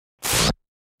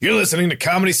You're listening to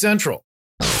Comedy Central.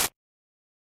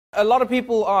 A lot of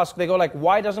people ask, they go like,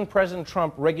 why doesn't President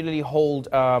Trump regularly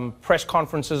hold press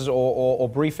conferences or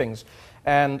briefings?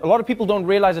 And a lot of people don't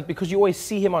realize it because you always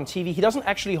see him on TV. He doesn't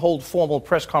actually hold formal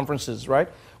press conferences, right?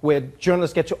 Where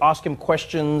journalists get to ask him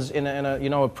questions in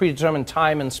a predetermined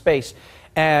time and space.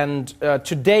 And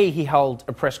today he held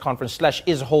a press conference, /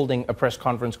 is holding a press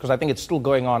conference, because I think it's still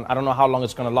going on. I don't know how long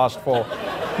it's going to last for.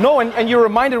 No, and you're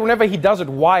reminded whenever he does it,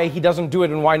 why he doesn't do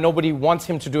it and why nobody wants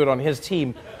him to do it on his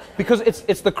team. Because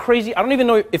it's the crazy, I don't even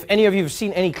know if any of you have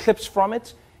seen any clips from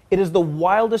it. It is the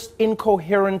wildest,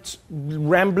 incoherent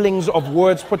ramblings of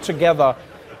words put together.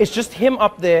 It's just him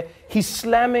up there. He's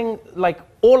slamming, like,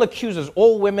 all accusers,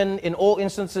 all women, in all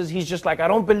instances. He's just like, I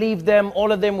don't believe them.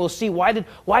 All of them will see. Why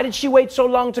did she wait so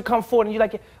long to come forward? And you're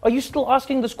like, are you still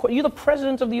asking this question? You're the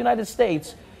president of the United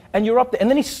States, and you're up there. And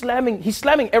then he's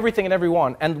slamming everything and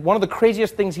everyone. And one of the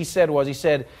craziest things he said was, he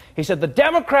said, the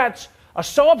Democrats are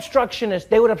so obstructionist,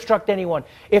 they would obstruct anyone.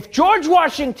 If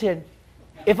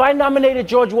I nominated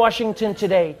George Washington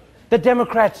today, the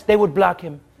Democrats, they would block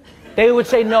him. They would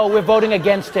say, no, we're voting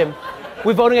against him.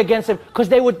 We're voting against him, because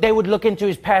they would look into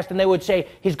his past and they would say,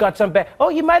 he's got some bad, oh,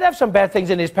 he might have some bad things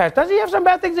in his past. Does he have some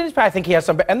bad things in his past? I think he has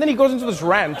some bad, and then he goes into this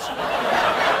rant.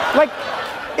 Like,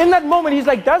 in that moment, he's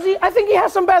like, does he? I think he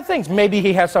has some bad things. Maybe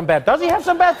he has some bad, does he have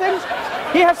some bad things?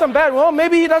 He has some bad, well,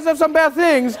 maybe he does have some bad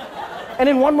things. And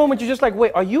in one moment, you're just like,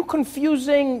 wait, are you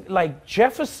confusing, like,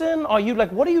 Jefferson? Are you,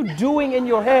 like, what are you doing in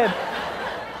your head?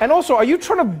 And also, are you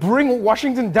trying to bring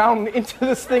Washington down into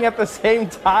this thing at the same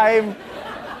time?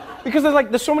 Because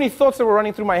there's so many thoughts that were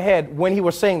running through my head when he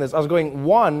was saying this. I was going,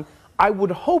 one, I would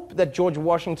hope that George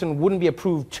Washington wouldn't be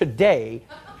approved today.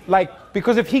 Like,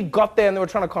 because if he got there and they were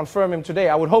trying to confirm him today,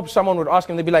 I would hope someone would ask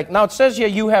him, they'd be like, now it says here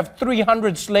you have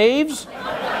 300 slaves.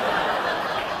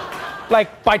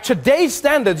 Like, by today's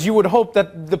standards, you would hope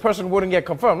that the person wouldn't get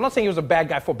confirmed. I'm not saying he was a bad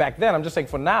guy for back then, I'm just saying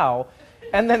for now.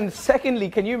 And then secondly,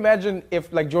 can you imagine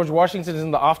if, like, George Washington is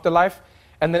in the afterlife,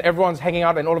 and then everyone's hanging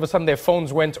out, and all of a sudden their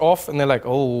phones went off, and they're like,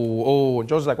 oh, and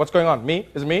George's like, what's going on? Me?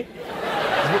 Is it me?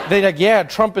 They're like, yeah,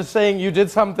 Trump is saying you did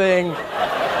something.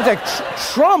 He's like,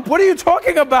 Trump, what are you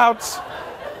talking about?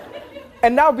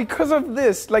 And now, because of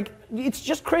this, like, it's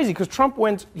just crazy, because Trump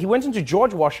went into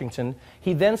George Washington.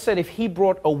 He then said if he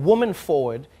brought a woman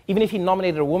forward, even if he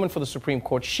nominated a woman for the Supreme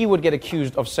Court, she would get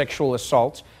accused of sexual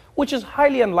assault, which is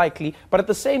highly unlikely. But at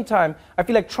the same time, I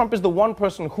feel like Trump is the one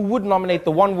person who would nominate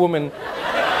the one woman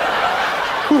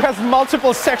who has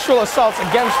multiple sexual assaults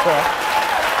against her.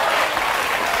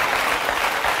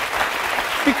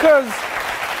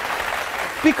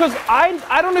 Because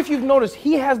I don't know if you've noticed,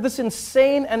 he has this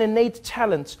insane and innate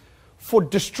talent for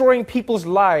destroying people's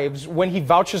lives when he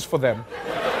vouches for them.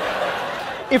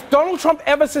 If Donald Trump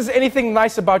ever says anything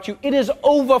nice about you, it is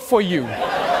over for you.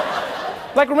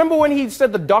 Like, remember when he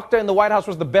said the doctor in the White House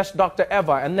was the best doctor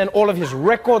ever, and then all of his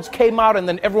records came out, and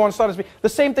then everyone started speaking. The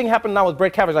same thing happened now with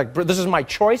Brett Kavanaugh. Like, this is my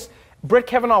choice. Brett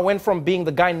Kavanaugh went from being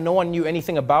the guy no one knew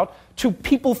anything about to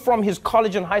people from his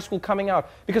college and high school coming out.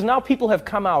 Because now people have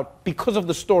come out because of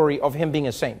the story of him being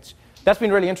a saint. That's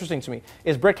been really interesting to me.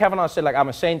 Is Brett Kavanaugh said, like, I'm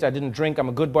a saint, I didn't drink, I'm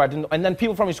a good boy, I didn't... And then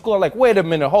people from his school are like, wait a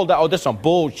minute, hold on, oh, this is some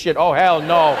bullshit, oh, hell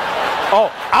no.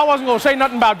 Oh, I wasn't gonna say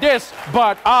nothing about this,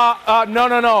 but,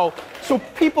 no. So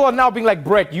people are now being like,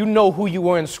 Brett, you know who you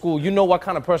were in school, you know what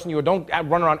kind of person you were, don't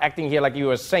run around acting here like you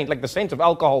were a saint, like the saint of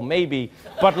alcohol, maybe,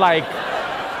 but like...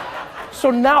 So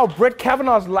now Brett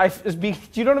Kavanaugh's life is being,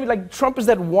 do you know what I mean? Like, Trump is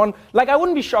that one, like, I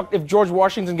wouldn't be shocked if George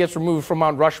Washington gets removed from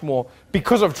Mount Rushmore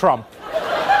because of Trump.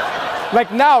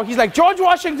 Like, now, he's like, George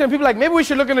Washington, people are like, maybe we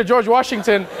should look into George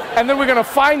Washington, and then we're gonna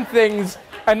find things,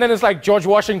 and then it's like, George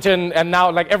Washington, and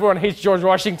now, like, everyone hates George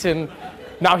Washington.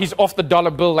 Now he's off the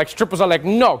dollar bill, like, strippers are like,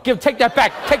 no, take that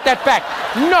back,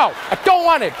 no, I don't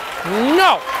want it,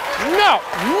 no.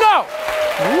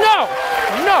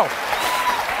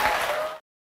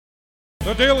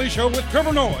 The Daily Show with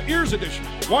Trevor Noah, Ears Edition.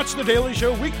 Watch The Daily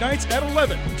Show weeknights at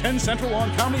 11, 10 Central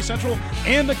on Comedy Central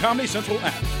and the Comedy Central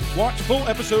app. Watch full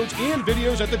episodes and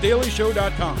videos at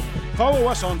thedailyshow.com. Follow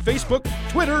us on Facebook,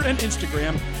 Twitter, and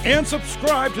Instagram, and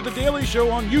subscribe to The Daily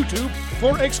Show on YouTube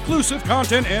for exclusive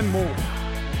content and more.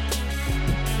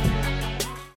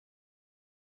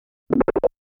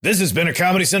 This has been a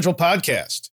Comedy Central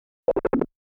podcast.